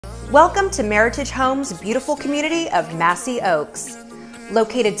Welcome to Meritage Homes' beautiful community of Massey Oaks.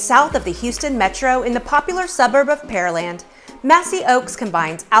 Located south of the Houston Metro in the popular suburb of Pearland, Massey Oaks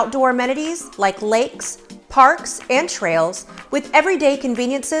combines outdoor amenities like lakes, parks, and trails with everyday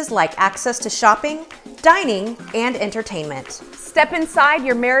conveniences like access to shopping, dining, and entertainment. Step inside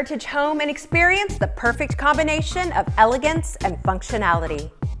your Meritage home and experience the perfect combination of elegance and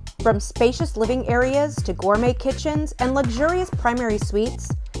functionality. From spacious living areas to gourmet kitchens and luxurious primary suites,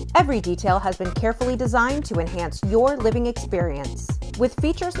 every detail has been carefully designed to enhance your living experience. With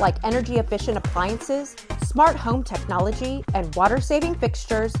features like energy-efficient appliances, smart home technology, and water-saving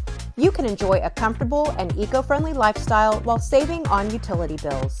fixtures, you can enjoy a comfortable and eco-friendly lifestyle while saving on utility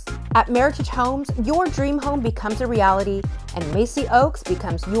bills. At Meritage Homes, your dream home becomes a reality, and Massey Oaks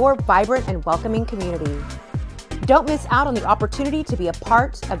becomes your vibrant and welcoming community. Don't miss out on the opportunity to be a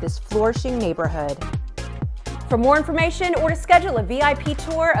part of this flourishing neighborhood. For more information or to schedule a VIP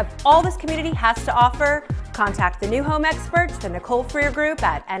tour of all this community has to offer, contact the New Home Experts, the Nicole Freer Group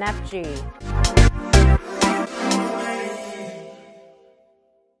at NFG.